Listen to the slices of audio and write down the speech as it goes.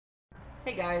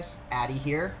Hey guys, Addy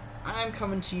here. I'm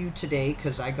coming to you today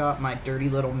because I got my dirty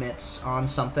little mitts on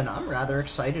something I'm rather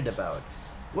excited about.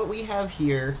 What we have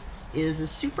here is a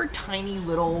super tiny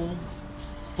little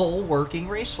full working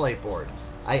raceflight board.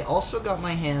 I also got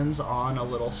my hands on a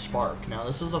little Spark. Now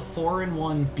this is a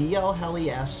 4-in-1 BL Heli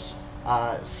S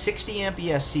 60 amp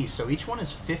ESC, so each one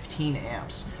is 15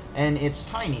 amps. And it's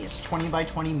tiny, it's 20 by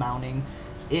 20 mounting.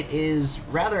 It is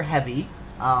rather heavy,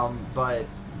 but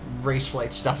race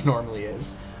flight stuff normally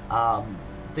is.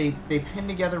 They pin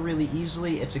together really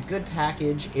easily. It's a good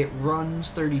package. It runs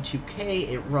 32K.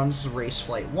 It runs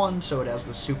Raceflight 1, so it has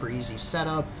the super easy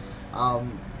setup.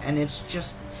 And it's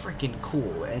just freaking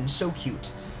cool and so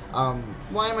cute.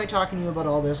 Why am I talking to you about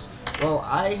all this? Well,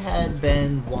 I had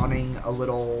been wanting a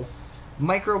little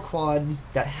micro quad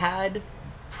that had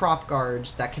prop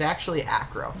guards that could actually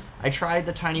acro. I tried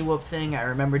the tiny whoop thing. I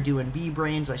remember doing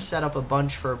B-brains. I set up a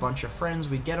bunch for a bunch of friends.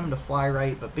 We'd get them to fly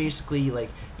right, but basically, like,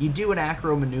 you do an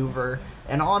acro maneuver,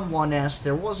 and on 1S,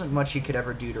 there wasn't much you could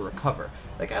ever do to recover.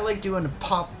 Like, I like doing a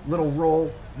pop, little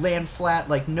roll, land flat,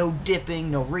 like, no dipping,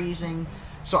 no raising.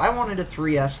 So I wanted a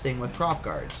 3S thing with prop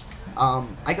guards.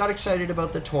 I got excited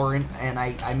about the Torrent, and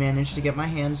I managed to get my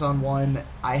hands on one.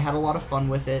 I had a lot of fun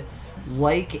with it.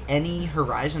 Like any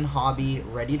Horizon Hobby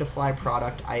ready-to-fly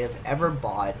product I have ever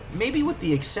bought, maybe with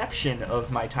the exception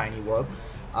of my Tiny Whoop,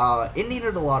 it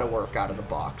needed a lot of work out of the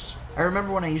box. I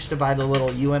remember when I used to buy the little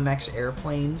UMX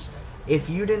airplanes, if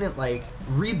you didn't, like,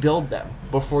 rebuild them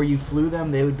before you flew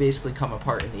them, they would basically come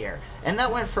apart in the air. And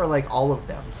that went for, like, all of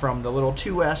them, from the little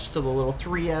 2S to the little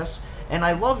 3S, and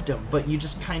I loved them, but you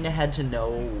just kind of had to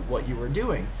know what you were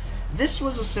doing. This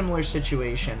was a similar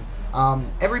situation.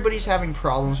 Everybody's having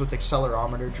problems with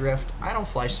accelerometer drift. I don't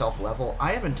fly self-level.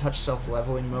 I haven't touched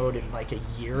self-leveling mode in like a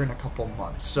year and a couple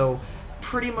months. So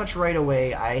pretty much right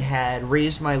away I had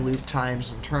raised my loop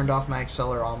times and turned off my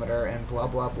accelerometer and blah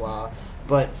blah blah.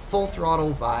 But full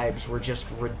throttle vibes were just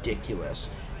ridiculous.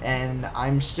 And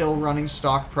I'm still running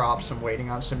stock props. I'm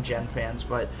waiting on some gen fans,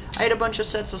 but I had a bunch of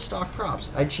sets of stock props.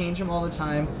 I change them all the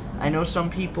time. I know some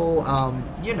people,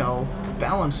 you know,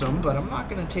 balance them, but I'm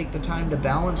not going to take the time to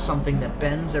balance something that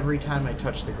bends every time I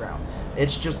touch the ground.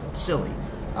 It's just silly.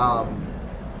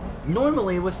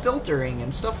 Normally with filtering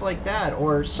and stuff like that,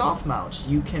 or soft mounts,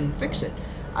 you can fix it.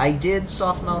 I did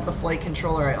soft mount the flight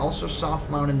controller. I also soft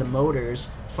mounted the motors.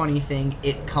 Funny thing,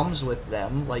 it comes with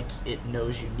them, like it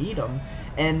knows you need them.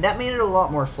 And that made it a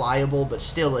lot more flyable, but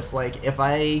still, if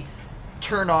I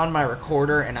turn on my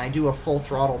recorder and I do a full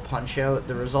throttle punch out,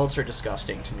 the results are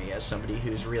disgusting to me as somebody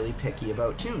who's really picky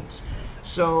about tunes.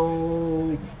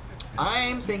 So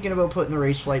I'm thinking about putting the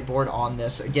Raceflight board on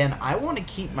this. Again, I want to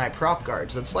keep my prop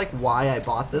guards. That's like why I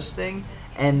bought this thing,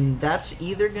 and that's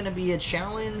either going to be a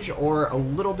challenge or a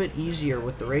little bit easier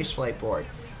with the Raceflight board.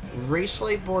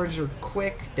 Raceflight boards are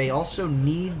quick. They also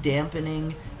need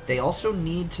dampening. They also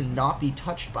need to not be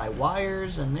touched by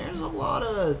wires, and there's a lot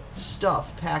of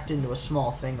stuff packed into a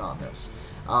small thing on this.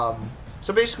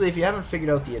 So basically, if you haven't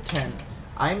figured out the intent,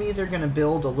 I'm either going to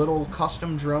build a little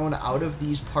custom drone out of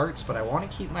these parts, but I want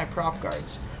to keep my prop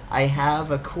guards. I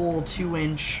have a cool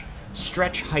 2-inch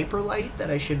stretch hyperlight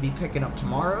that I should be picking up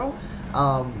tomorrow.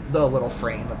 The little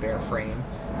frame, a bare frame,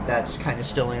 that's kind of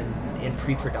still in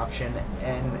pre-production,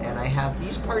 and I have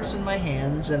these parts in my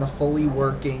hands and a fully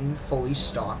working, fully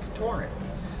stocked Torrent.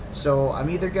 So I'm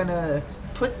either gonna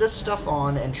put this stuff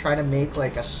on and try to make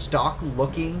like a stock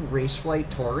looking Raceflight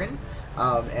Torrent,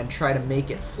 and try to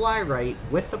make it fly right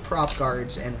with the prop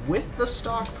guards and with the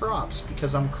stock props,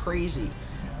 because I'm crazy.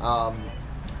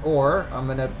 Or I'm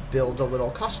gonna build a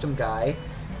little custom guy.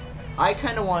 I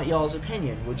kind of want y'all's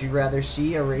opinion. Would you rather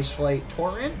see a Raceflight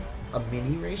Torrent, a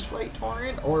mini Raceflight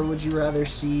Torrent, or would you rather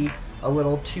see a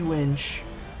little 2-inch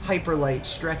Hyperlight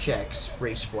Stretch X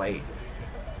Raceflight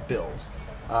build?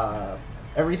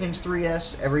 Everything's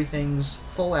 3S, everything's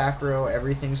full acro,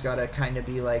 everything's got to kind of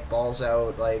be like balls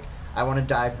out. Like, I want to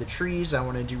dive the trees, I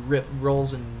want to do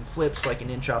rolls and flips like an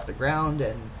inch off the ground,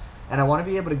 and I want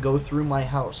to be able to go through my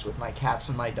house with my cats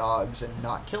and my dogs and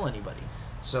not kill anybody.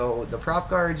 So the prop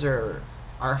guards are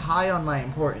high on my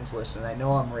importance list, and I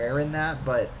know I'm rare in that,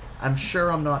 but I'm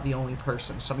sure I'm not the only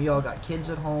person. Some of y'all got kids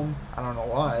at home. I don't know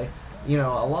why. You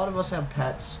know, a lot of us have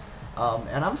pets.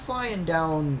 And I'm flying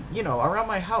down, you know, around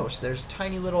my house. There's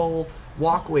tiny little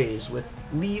walkways with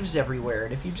leaves everywhere.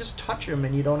 And if you just touch them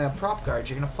and you don't have prop guards,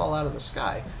 you're going to fall out of the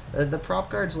sky. The prop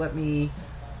guards let me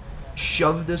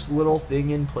shove this little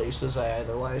thing in places I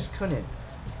otherwise couldn't.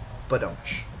 But don't.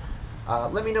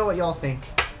 Let me know what y'all think.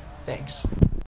 Thanks.